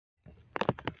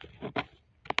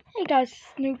guys,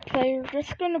 new player.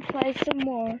 Just gonna play some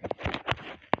more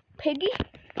Piggy.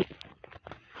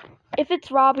 If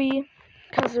it's Robbie,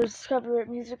 because there's copyright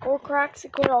music or cracks,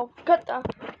 I'll cut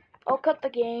the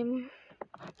game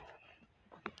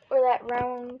or that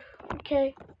round.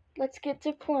 Okay, let's get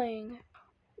to playing.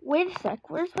 Wait a sec,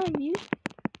 where's my music?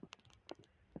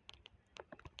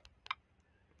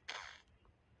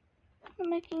 I'm not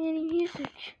making any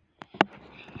music.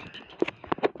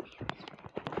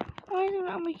 Why is it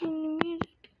not making any music?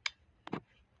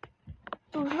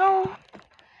 There's no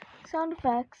sound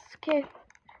effects. Okay,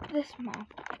 this map.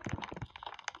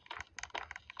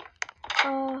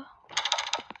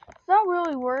 It's not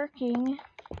really working.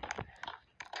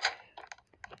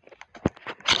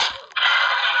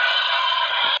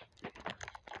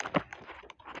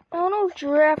 I don't know if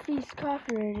Giraffe's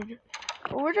copyrighted,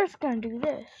 but we're just gonna do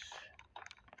this.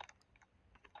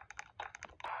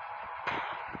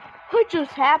 What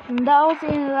just happened? That was the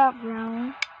end of that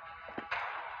round.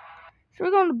 So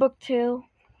we're going to book 2.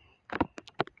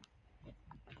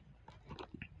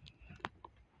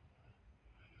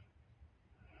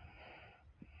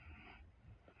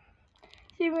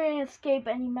 See if we can escape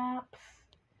any maps.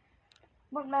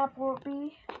 What map will it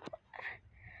be?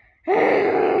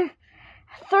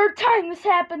 Third time this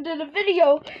happened in a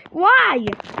video. Why?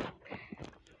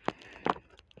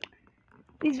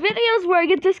 These videos where I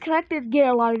get disconnected get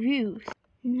a lot of views.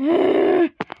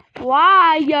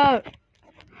 Why?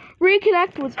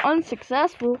 Reconnect was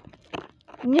unsuccessful.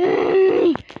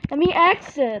 Let me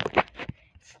exit.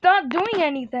 It's not doing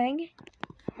anything.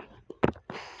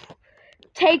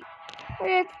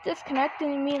 It's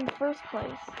disconnecting me in the first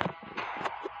place.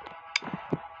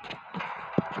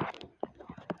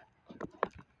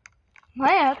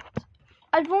 Map?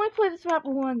 I've only played this map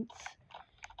once.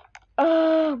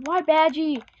 Why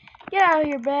Badgie? Get out of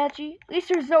here, Badgie. At least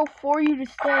there's no for you to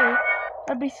stay.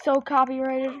 That'd be so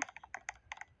copyrighted.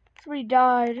 Somebody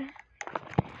died.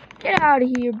 Get out of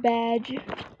here, Badge.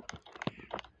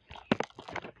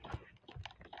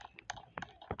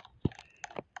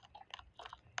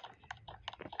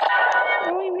 I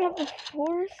don't even have the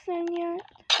forest thing yet.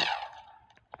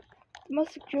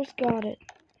 Must have just got it.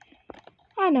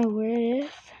 I know where it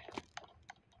is.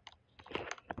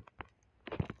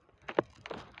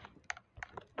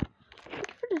 Thank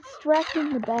you for distracting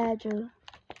the badger.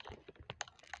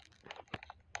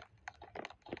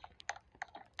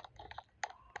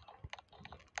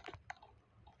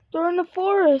 They're in the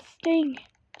forest, dang.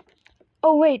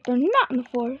 Oh wait, they're not in the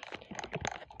forest.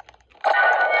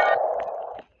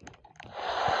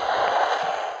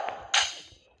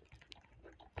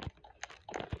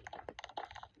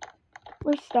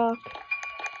 We're stuck.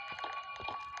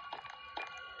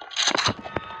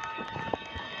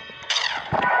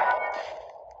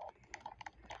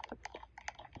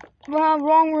 Wow,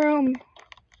 wrong room.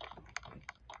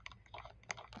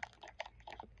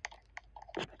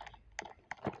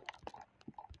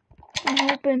 I'm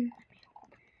hoping.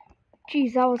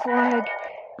 Jeez, that was lag.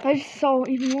 I just saw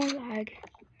even more lag.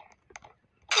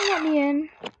 Don't let me in.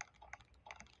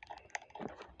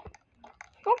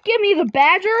 Don't give me the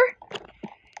badger.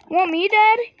 Want me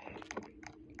dead?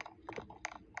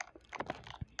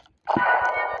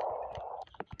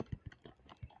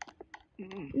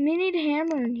 We need a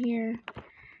hammer in here.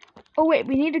 Oh wait,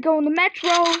 we need to go in the metro.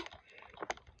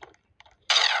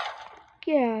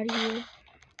 Get out of here.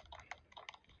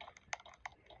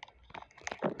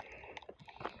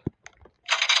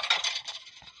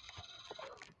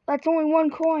 That's only 1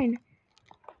 coin.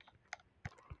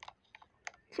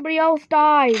 Somebody else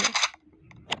died.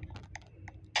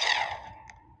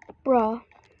 Bruh.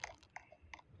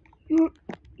 You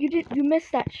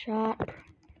missed that shot.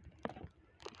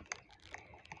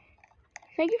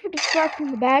 Thank you for distracting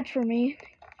the badge for me.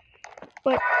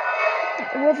 But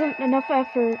it wasn't enough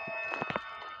effort.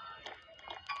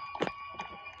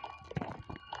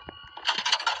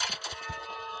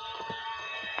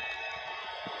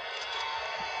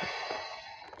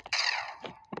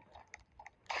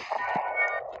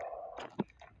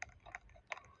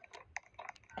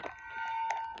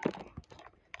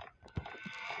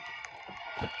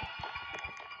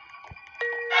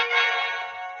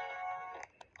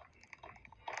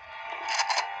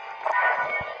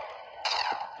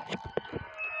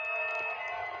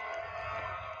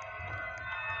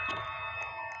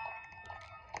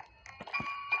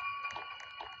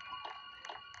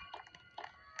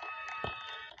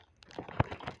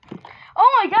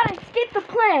 Oh, I gotta escape the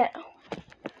plant.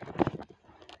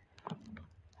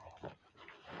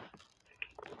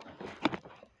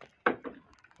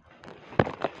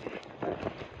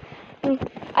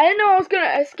 I didn't know I was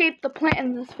gonna escape the plant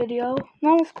in this video.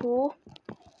 That was cool.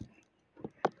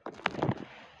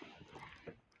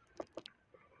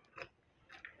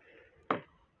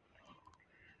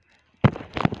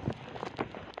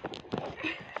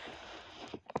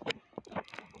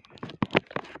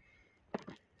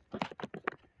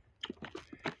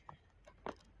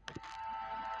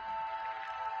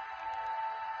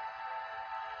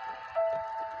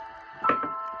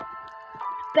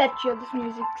 bet you this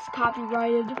music's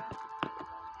copyrighted.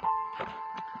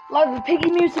 A lot of the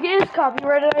Piggy music is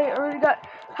copyrighted. I already got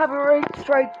copyright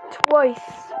strike twice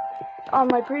on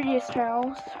my previous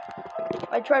channels.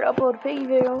 I tried to upload a Piggy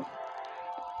video.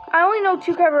 I only know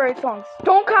 2 copyright songs.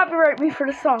 Don't copyright me for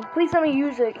the song. Please let me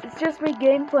use it. It's just me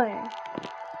gameplaying.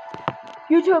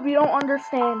 YouTube, you don't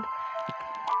understand.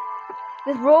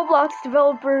 There's Roblox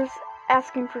developers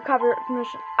asking for copyright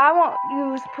permission. I want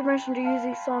use permission to use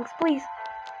these songs, please.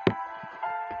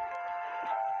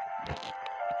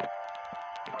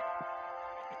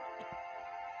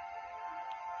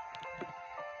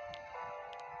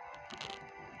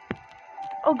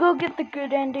 I'll go get the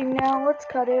good ending now. Let's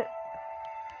cut it.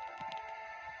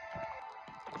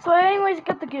 So I anyways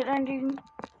got the good ending.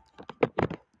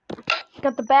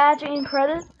 Got the badge and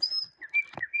credits.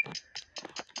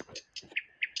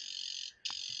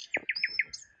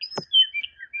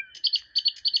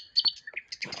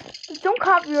 Don't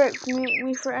copyright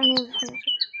me for any of this music.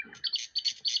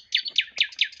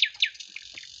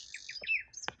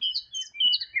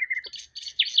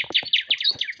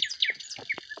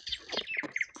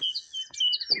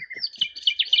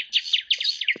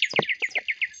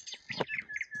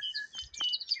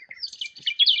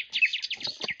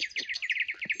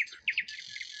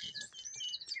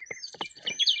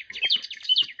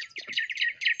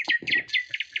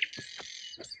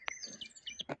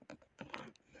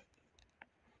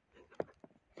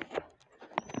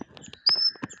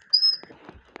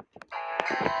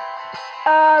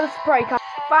 This is probably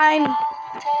fine.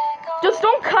 Just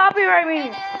don't copyright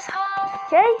me,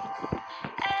 okay?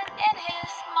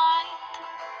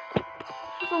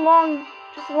 Just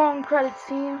a long credit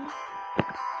scene.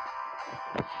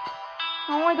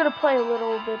 I'm only gonna play a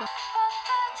little bit.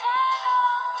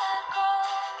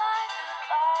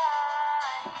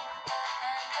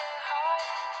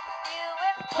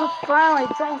 Oh, finally,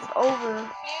 it's almost over.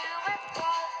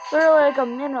 They're like a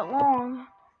minute long.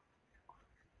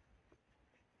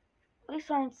 At least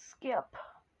I didn't skip.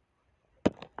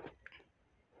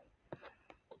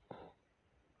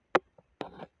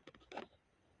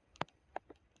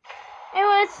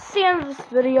 Anyway, it's the end of this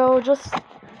video. Just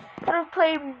gotta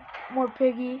play more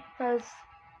Piggy because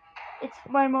it's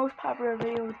my most popular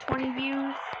video with 20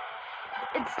 views.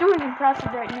 It's doing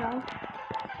impressive right now.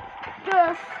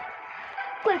 Just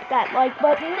click that like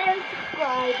button and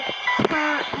subscribe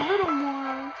for a little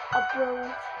more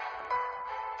uploads.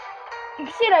 You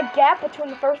can see that gap between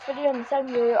the first video and the second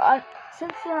video.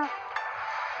 Since the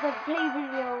Piggy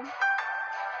video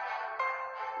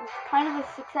was kind of a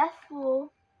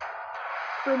successful,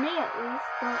 for me at least,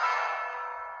 but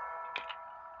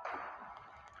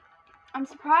I'm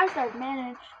surprised I've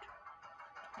managed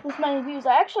this many views.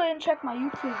 I actually didn't check my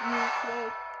YouTube views today.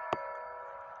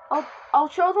 I'll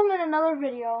show them in another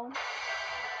video.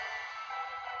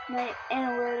 My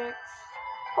analytics.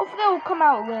 Hopefully they will come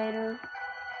out later.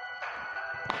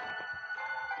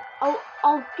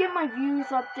 I'll get my views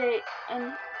update,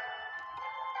 and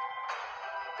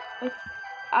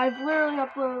I've literally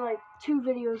uploaded like 2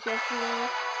 videos yesterday.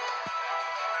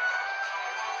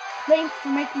 Thanks for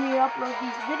making me upload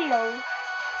these videos,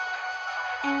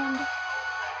 and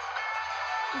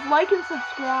just like and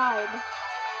subscribe.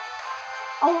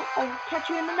 I'll catch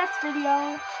you in the next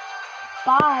video.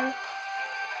 Bye.